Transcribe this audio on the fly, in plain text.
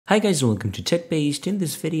Hi guys, welcome to TechBased. In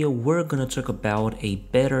this video, we're gonna talk about a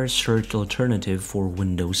better search alternative for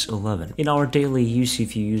Windows 11. In our daily use,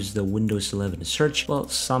 if you use the Windows 11 search, well,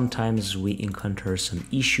 sometimes we encounter some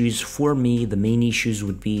issues. For me, the main issues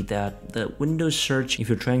would be that the Windows search, if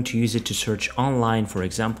you're trying to use it to search online, for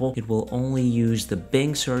example, it will only use the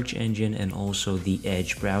Bing search engine and also the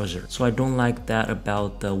Edge browser. So I don't like that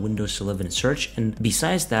about the Windows 11 search. And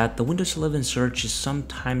besides that, the Windows 11 search is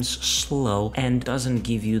sometimes slow and doesn't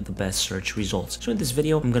give you the best search results. So in this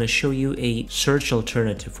video, I'm going to show you a search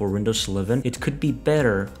alternative for Windows 11. It could be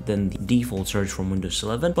better than the default search from Windows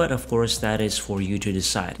 11, but of course that is for you to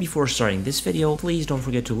decide. Before starting this video, please don't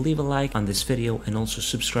forget to leave a like on this video and also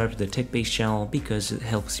subscribe to the TechBased channel because it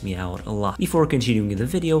helps me out a lot. Before continuing the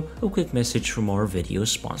video, a quick message from our video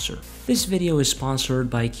sponsor. This video is sponsored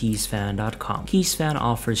by keysfan.com. Keysfan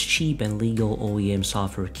offers cheap and legal OEM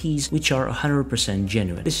software keys which are 100%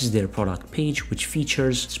 genuine. This is their product page which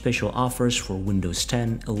features special offers for Windows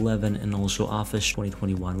 10, 11, and also Office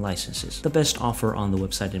 2021 licenses. The best offer on the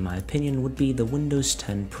website, in my opinion, would be the Windows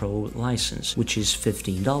 10 Pro license, which is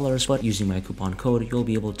 $15, but using my coupon code, you'll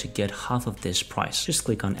be able to get half of this price. Just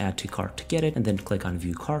click on Add to Cart to get it, and then click on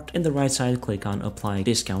View Cart. In the right side, click on Apply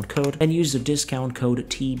Discount Code, and use the discount code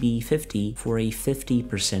TB50 for a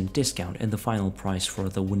 50% discount, and the final price for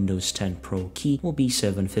the Windows 10 Pro key will be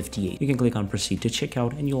 $758. You can click on Proceed to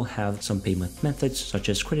checkout, and you'll have some payment methods such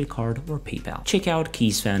as credit card or PayPal. Check out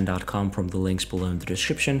keysfan.com from the links below in the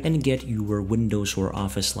description and get your Windows or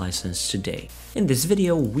Office license today. In this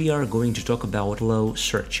video, we are going to talk about Flow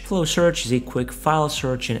Search. Flow Search is a quick file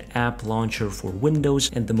search and app launcher for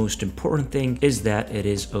Windows, and the most important thing is that it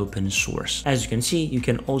is open source. As you can see, you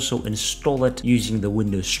can also install it using the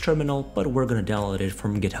Windows terminal, but we're going to download it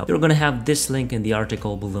from GitHub. You're going to have this link in the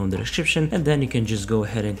article below in the description, and then you can just go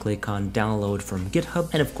ahead and click on download from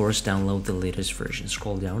GitHub, and of course download the latest version.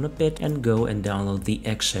 Scroll down a bit and go and download the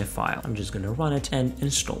exe file. I'm just going to run it and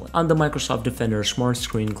install it. On the Microsoft Defender smart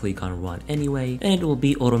screen, click on Run Anyway, and it will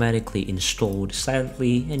be automatically installed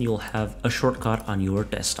silently, and you'll have a shortcut on your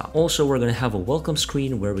desktop. Also, we're going to have a welcome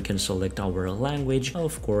screen where we can select our language.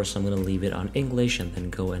 Of course, I'm going to leave it on English and then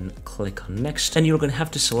go and click on Next. And you're going to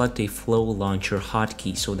have to select a Flow Launcher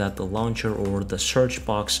hotkey so that the launcher or the search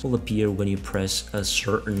box will appear when you press a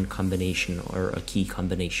certain combination or a key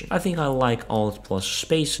combination. I think I like Alt plus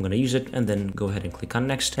space. I'm going to use it and then go ahead and click on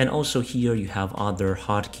Next. And also here you have other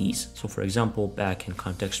hotkeys. So for example, back in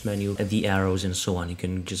context menu, the arrows and so on. You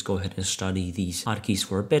can just go ahead and study these hotkeys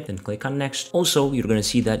for a bit and click on Next. Also, you're going to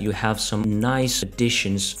see that you have some nice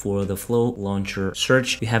additions for the Flow Launcher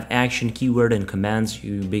search. You have action, keyword, and commands.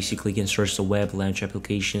 You basically can search the web, launch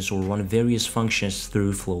applications, or run various functions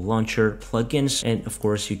through Flow Launcher plugins. And of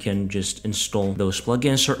course, you can just install those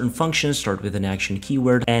plugins. Certain functions start with an action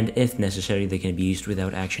keyword, and if necessary, they can be used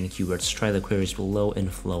without action keywords. Try the queries below in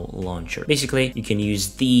Flow Launcher. Basically, you can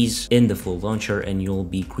use these in the Flow Launcher and you'll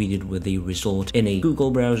be greeted with a result in a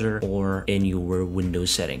Google browser or in your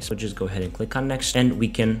Windows settings. So just go ahead and click on Next, and we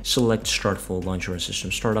can select Start Flow Launcher and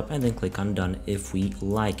System Startup and then click on Done if we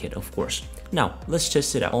like it, of course. Now, let's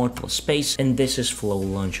test it out. Alt plus space, and this is Flow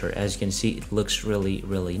Launcher. As you can see, it looks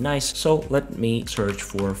really nice. So let me search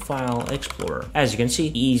for File Explorer. As you can see,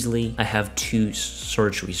 easily I have two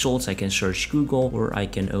search results. I can search Google, or I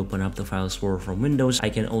can open up the File Explorer from Windows. I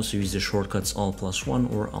can also use the shortcuts Alt plus 1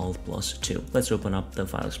 or Alt plus 2. Let's open up the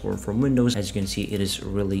File Explorer from Windows. As you can see, it is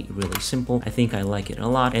really simple. I think I like it a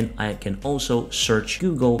lot, and I can also search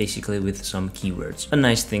Google basically with some keywords. A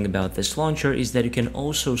nice thing about this launcher is that you can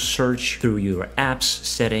also search through your apps,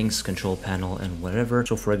 settings, control panel, and whatever.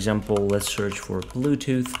 So for example, let's search for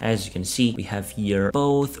Bluetooth. As you can see, we have here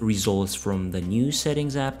both results from the new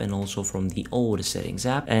settings app and also from the old settings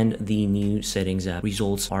app, and the new settings app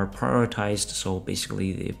results are prioritized, so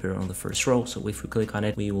basically they appear on the first row. So if we click on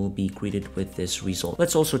it, we will be greeted with this result.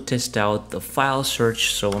 Let's also test out the file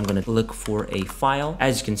search. So I'm going to look for a file.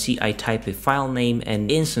 As you can see, I type a file name and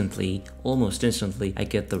instantly, almost instantly, I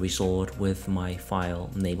get the result with my file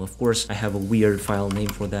name. Of course, I have a weird file name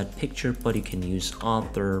for that picture, but you can use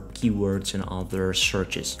other keywords and other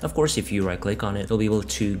searches. Of course, if you right click on it, you'll be able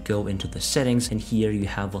to go into the settings, and here you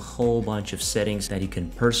have a whole bunch of settings that you can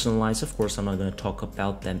personalize. Of course, I'm not going to talk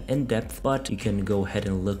about them in depth, but you can go ahead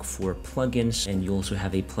and look for plugins, and you also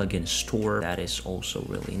have a plugin store that is also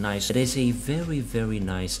really nice. It is a very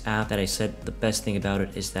nice app. That I said, the best thing about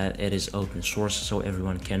it is that it is open source, so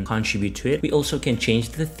everyone can contribute to it. We also can change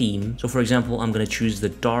the theme. So for example, I'm going to choose the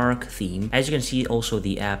dark theme. As you can see, also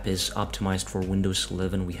the app is optimized for Windows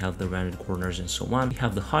 11. We have the rounded corners and so on. We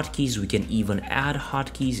have the hotkeys. We can even add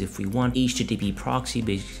hotkeys if we want. HTTP proxy,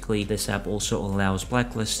 basically this app also allows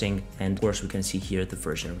blacklisting, and of course we can can see here the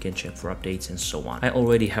version. We can check for updates and so on. I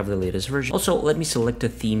already have the latest version. Also, let me select a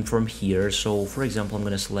theme from here. So for example, I'm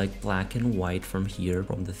going to select black and white from here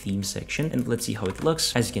from the theme section, and let's see how it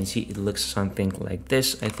looks. As you can see, it looks something like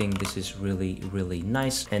this. I think this is really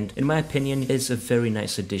nice, and in my opinion, it's a very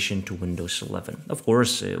nice addition to Windows 11. Of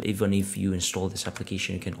course, even if you install this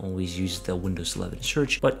application, you can always use the Windows 11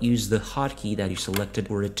 search, but use the hotkey that you selected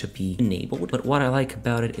for it to be enabled. But what I like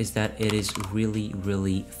about it is that it is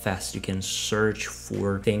really fast. You can search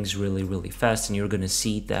for things really fast, and you're gonna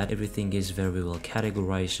see that everything is very well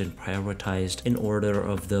categorized and prioritized in order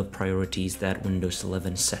of the priorities that Windows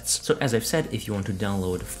 11 sets. So as I've said, if you want to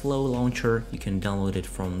download Flow Launcher, you can download it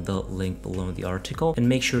from the link below in the article, and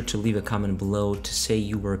make sure to leave a comment below to say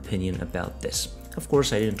your opinion about this. Of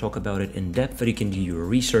course, I didn't talk about it in depth, but you can do your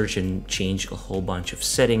research and change a whole bunch of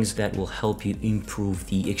settings that will help you improve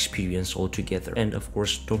the experience altogether. And of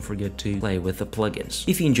course, don't forget to play with the plugins.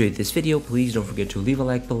 If you enjoyed this video, please don't forget to leave a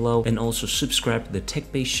like below, and also subscribe to the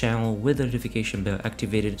TechBased channel with the notification bell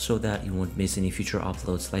activated so that you won't miss any future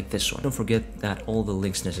uploads like this one. Don't forget that all the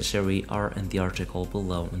links necessary are in the article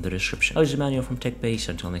below in the description. I was Emmanuel from TechBased.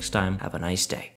 Until next time, have a nice day.